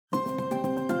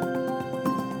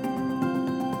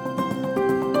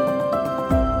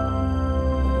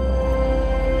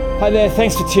Hi there,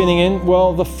 thanks for tuning in.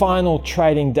 Well, the final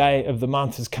trading day of the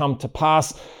month has come to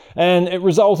pass, and it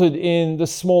resulted in the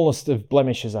smallest of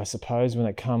blemishes, I suppose, when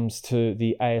it comes to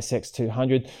the ASX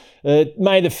 200. It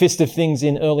made a fist of things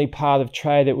in early part of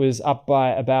trade. It was up by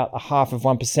about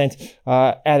 0.5%.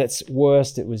 At its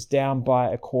worst, it was down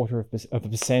by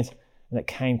 0.25%, and it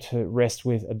came to rest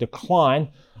with a decline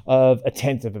of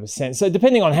 0.1%. So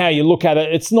depending on how you look at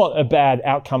it, it's not a bad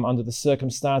outcome under the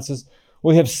circumstances.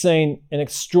 We have seen an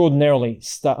extraordinarily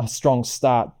strong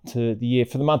start to the year.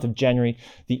 For the month of January,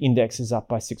 the index is up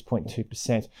by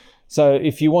 6.2%. So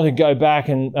if you want to go back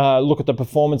and look at the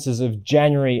performances of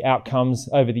January outcomes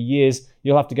over the years,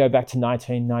 you'll have to go back to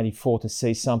 1994 to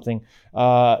see something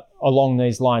along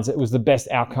these lines. It was the best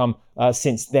outcome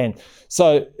since then.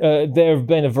 So there have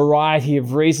been a variety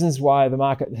of reasons why the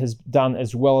market has done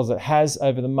as well as it has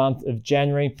over the month of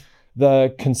January.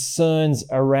 The concerns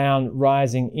around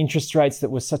rising interest rates that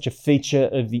was such a feature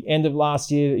of the end of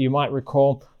last year, you might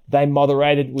recall, they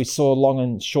moderated. We saw long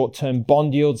and short-term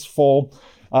bond yields fall.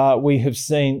 We have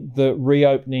seen the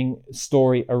reopening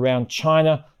story around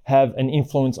China have an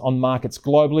influence on markets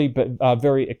globally, but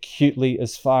very acutely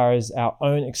as far as our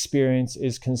own experience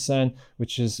is concerned,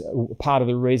 which is part of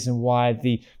the reason why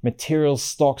the materials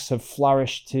stocks have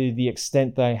flourished to the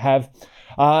extent they have.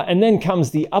 And then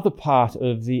comes the other part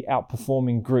of the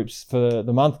outperforming groups for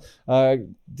the month.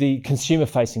 The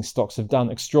consumer-facing stocks have done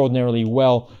extraordinarily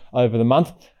well over the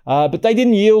month, but they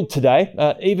didn't yield today,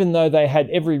 even though they had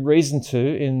every reason to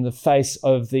in the face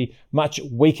of the much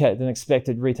weaker than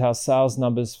expected retail sales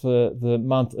numbers for the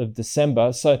month of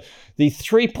December. So the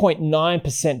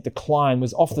 3.9% decline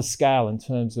was off the scale in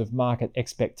terms of market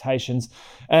expectations.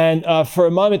 And for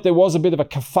a moment, there was a bit of a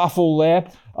kerfuffle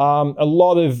there. A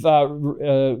lot of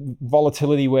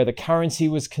volatility where the currency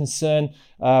was concerned.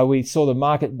 We saw the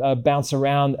market bounce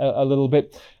around a little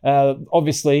bit.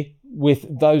 Obviously,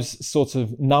 with those sorts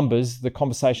of numbers, the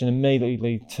conversation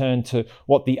immediately turned to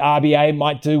what the RBA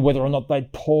might do, whether or not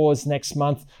they'd pause next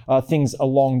month, things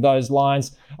along those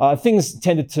lines. Things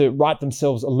tended to right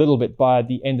themselves a little bit by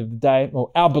the end of the day.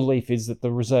 Well, our belief is that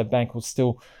the Reserve Bank will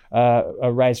still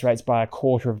raise rates by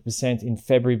 0.25% in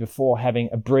February before having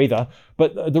a breather.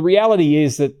 But the reality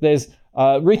is that there's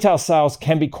retail sales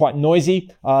can be quite noisy.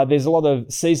 There's a lot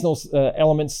of seasonal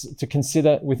elements to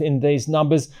consider within these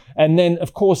numbers. And then,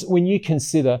 of course, when you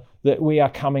consider that we are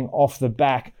coming off the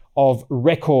back of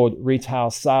record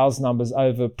retail sales numbers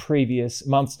over previous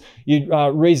months, you'd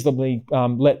reasonably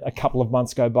let a couple of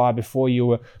months go by before you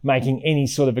were making any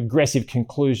sort of aggressive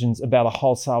conclusions about a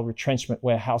wholesale retrenchment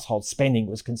where household spending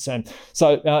was concerned.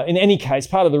 So in any case,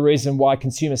 part of the reason why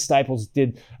consumer staples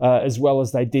did as well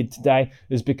as they did today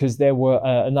is because there were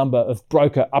a number of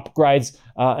broker upgrades,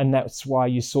 and that's why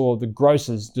you saw the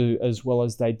grocers do as well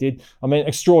as they did. I mean,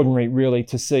 extraordinary really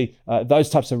to see those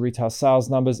types of retail sales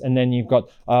numbers. And then you've got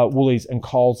Woolies and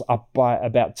Coles up by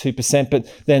about 2%, but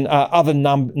then other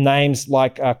names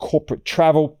like corporate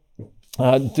travel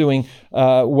doing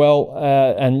well,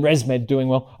 and ResMed doing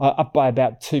well, up by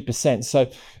about 2%. So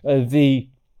the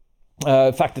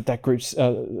fact that that group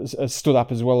stood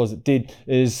up as well as it did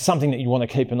is something that you want to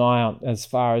keep an eye on as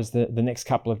far as the next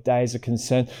couple of days are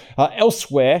concerned.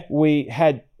 Elsewhere, we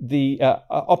had the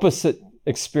opposite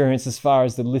experience as far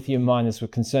as the lithium miners were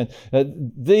concerned.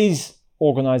 These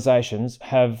organizations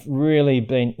have really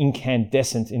been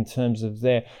incandescent in terms of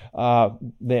their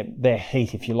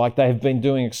heat, if you like. They have been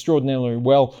doing extraordinarily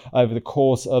well over the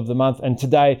course of the month, and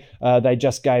today they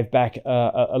just gave back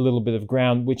a little bit of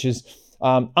ground, which is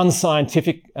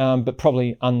unscientific, but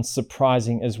probably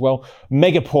unsurprising as well.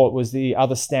 Megaport was the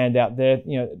other standout there,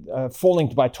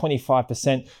 falling by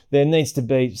 25%. There needs to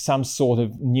be some sort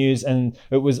of news, and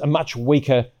it was a much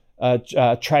weaker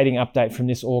trading update from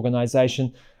this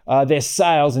organization. Their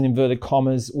sales, in inverted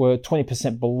commas, were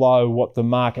 20% below what the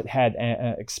market had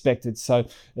expected. So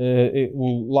it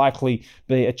will likely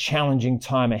be a challenging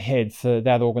time ahead for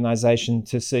that organization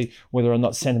to see whether or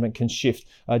not sentiment can shift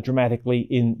dramatically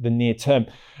in the near term.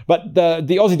 But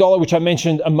the Aussie dollar, which I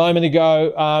mentioned a moment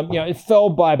ago, it fell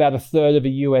by about 1/3 of a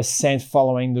US cent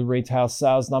following the retail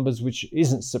sales numbers, which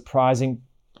isn't surprising.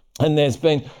 And there's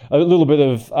been a little bit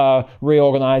of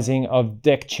reorganizing of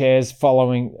deck chairs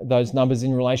following those numbers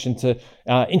in relation to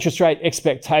interest rate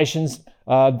expectations.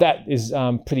 That is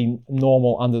pretty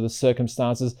normal under the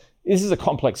circumstances. This is a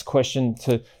complex question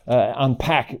to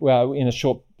unpack in a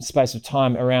short space of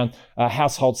time around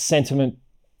household sentiment,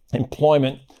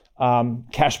 employment,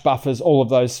 cash buffers, all of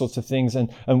those sorts of things, and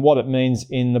what it means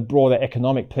in the broader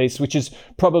economic piece, which is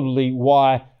probably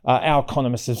why our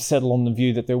economists have settled on the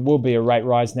view that there will be a rate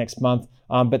rise next month.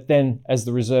 But then, as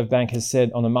the Reserve Bank has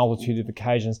said on a multitude of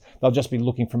occasions, they'll just be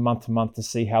looking from month to month to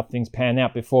see how things pan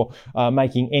out before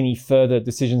making any further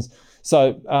decisions.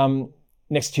 So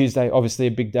next Tuesday, obviously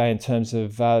a big day in terms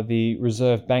of the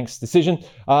Reserve Bank's decision.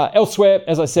 Elsewhere,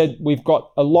 as I said, we've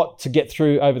got a lot to get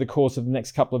through over the course of the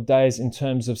next couple of days in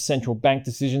terms of central bank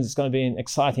decisions. It's going to be an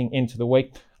exciting end to the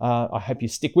week. I hope you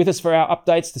stick with us for our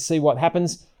updates to see what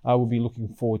happens. We'll be looking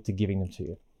forward to giving them to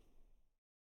you.